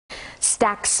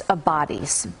stacks of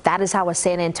bodies. That is how a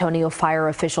San Antonio fire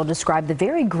official described the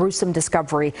very gruesome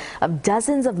discovery of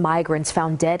dozens of migrants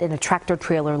found dead in a tractor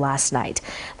trailer last night.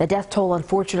 The death toll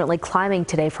unfortunately climbing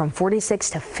today from 46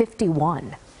 to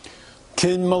 51.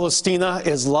 Ken Molestina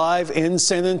is live in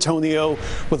San Antonio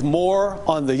with more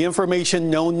on the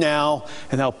information known now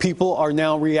and how people are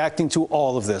now reacting to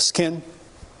all of this. Ken?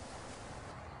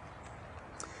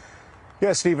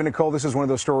 Yes, Steve and Nicole, this is one of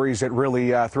those stories that really,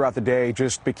 throughout the day,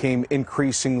 just became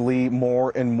increasingly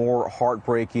more and more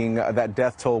heartbreaking. That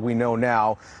death toll we know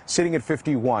now, sitting at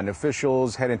 51.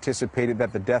 Officials had anticipated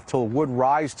that the death toll would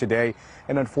rise today,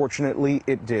 and unfortunately,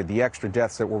 it did. The extra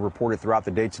deaths that were reported throughout the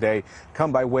day today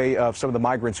come by way of some of the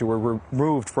migrants who were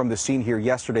removed from the scene here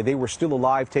yesterday. They were still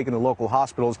alive, taken to local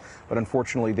hospitals, but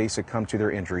unfortunately, they succumbed to their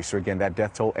injuries. So again, that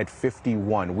death toll at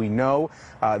 51. We know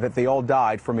that they all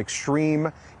died from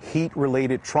extreme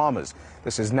heat-related traumas.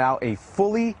 This is now a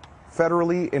fully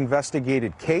federally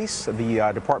investigated case.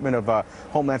 The Department of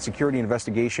Homeland Security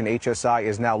Investigation, HSI,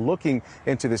 is now looking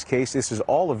into this case.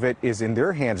 All of it is in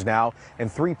their hands now,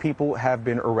 and 3 people have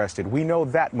been arrested. We know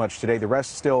that much today. The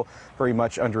rest still very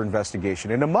much under investigation.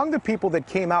 And among the people that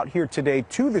came out here today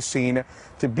to the scene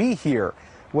to be here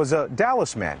was a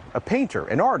Dallas man, a painter,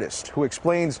 an artist, who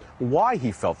explains why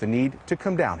he felt the need to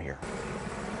come down here.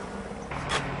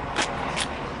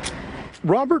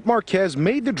 Robert Marquez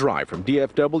made the drive from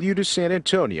DFW to San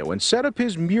Antonio and set up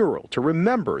his mural to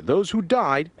remember those who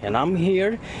died. And I'm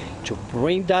here to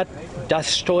bring that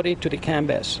story to the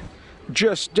canvas.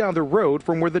 Just down the road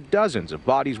from where the dozens of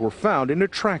bodies were found in a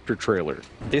tractor trailer.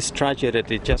 This tragedy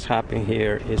that just happened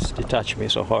here it touched me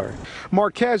so hard.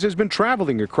 Marquez has been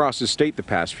traveling across the state the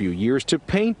past few years to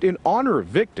paint in honor of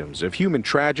victims of human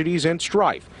tragedies and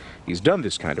strife. He's done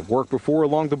this kind of work before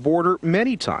along the border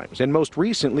many times, and most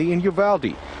recently in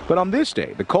Uvalde. But on this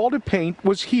day, the call to paint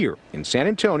was here in San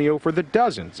Antonio for the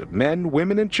dozens of men,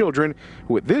 women, and children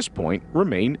who at this point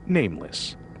remain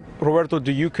nameless. Roberto,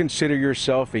 do you consider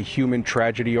yourself a human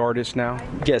tragedy artist now?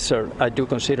 Yes, sir. I do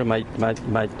consider myself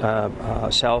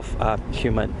a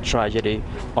human tragedy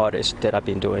artist that I've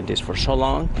been doing this for so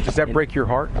long. Does that break your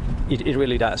heart? It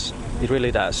really does. It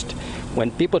really does. When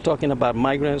people talking about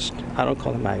migrants, I don't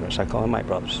call them migrants. I call them my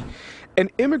brothers. An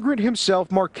immigrant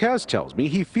himself, Marquez tells me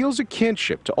he feels a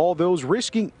kinship to all those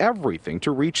risking everything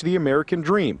to reach the American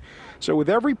dream. So with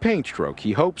every paint stroke,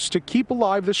 he hopes to keep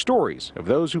alive the stories of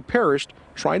those who perished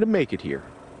trying to make it here.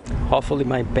 Hopefully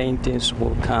my paintings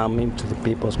will come into the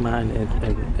people's mind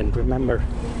and remember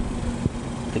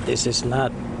that this is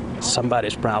not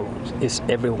somebody's problem, it's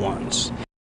everyone's.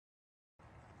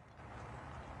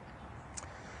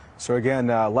 So again,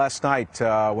 last night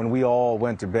when we all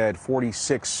went to bed,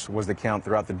 46 was the count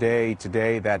throughout the day.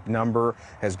 Today, that number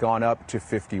has gone up to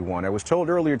 51. I was told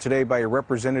earlier today by a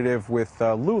representative with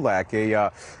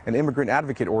LULAC, an immigrant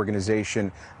advocate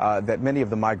organization, that many of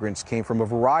the migrants came from a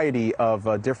variety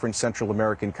of different Central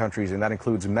American countries, and that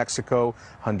includes Mexico,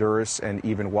 Honduras, and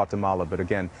even Guatemala. But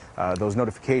again, those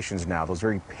notifications now, those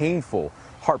very painful,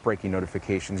 heartbreaking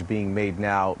notifications being made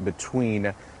now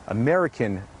between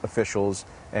American officials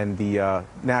and the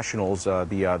nationals,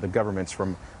 the governments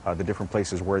from the different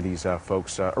places where these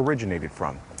folks originated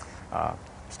from.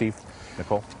 Steve,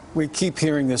 Nicole? We keep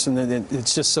hearing this, and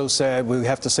it's just so sad. We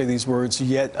have to say these words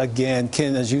yet again.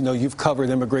 Ken, as you know, you've covered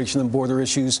immigration and border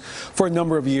issues for a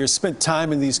number of years, spent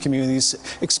time in these communities.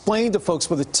 Explain to folks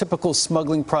what a typical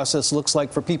smuggling process looks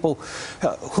like for people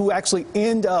who actually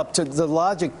end up, to the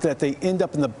logic that they end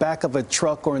up in the back of a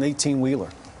truck or an 18-wheeler.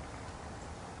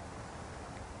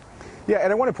 Yeah,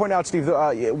 and I want to point out, Steve,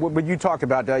 what you talked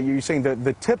about, you're saying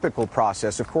the typical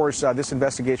process. Of course, this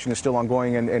investigation is still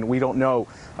ongoing, and we don't know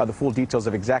the full details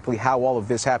of exactly how all of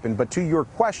this happened. But to your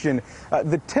question,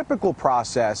 the typical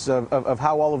process of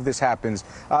how all of this happens,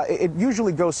 it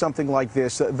usually goes something like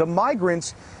this. The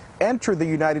migrants enter the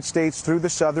United States through the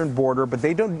southern border, but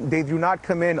they do not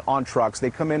come in on trucks.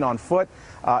 They come in on foot,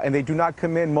 and they do not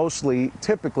come in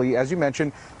typically, as you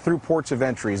mentioned, through ports of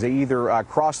entries. They either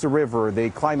cross the river,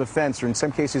 they climb a fence, or in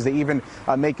some cases they even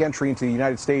make entry into the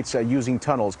United States using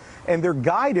tunnels. And they're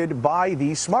guided by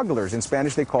these smugglers. In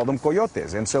Spanish, they call them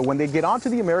coyotes. And so when they get onto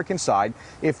the American side,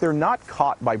 if they're not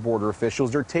caught by border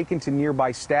officials, they're taken to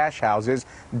nearby stash houses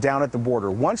down at the border.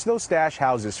 Once those stash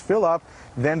houses fill up,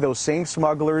 then those same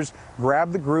smugglers officers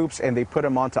grab the groups and they put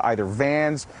them onto either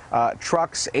vans,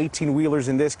 trucks, 18-wheelers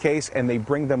in this case, and they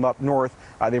bring them up north.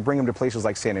 They bring them to places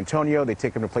like San Antonio. They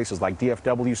take them to places like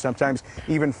DFW, sometimes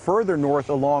even further north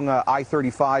along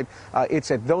I-35. It's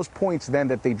at those points then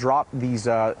that they drop these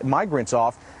migrants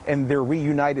off, and they're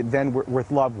reunited then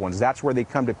with loved ones. That's where they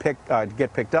come to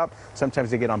get picked up. Sometimes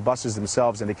they get on buses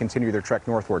themselves and they continue their trek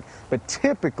northward. But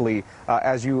typically,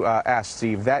 as you asked,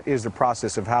 Steve, that is the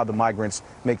process of how the migrants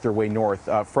make their way north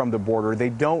from the border. They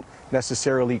don't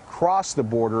necessarily cross the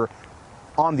border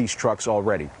on these trucks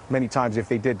already. Many times, if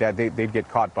they did that, they'd get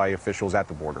caught by officials at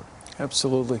the border.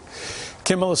 Absolutely.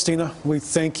 Kim Malestina, we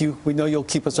thank you. We know you'll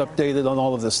keep us updated on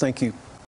all of this. Thank you.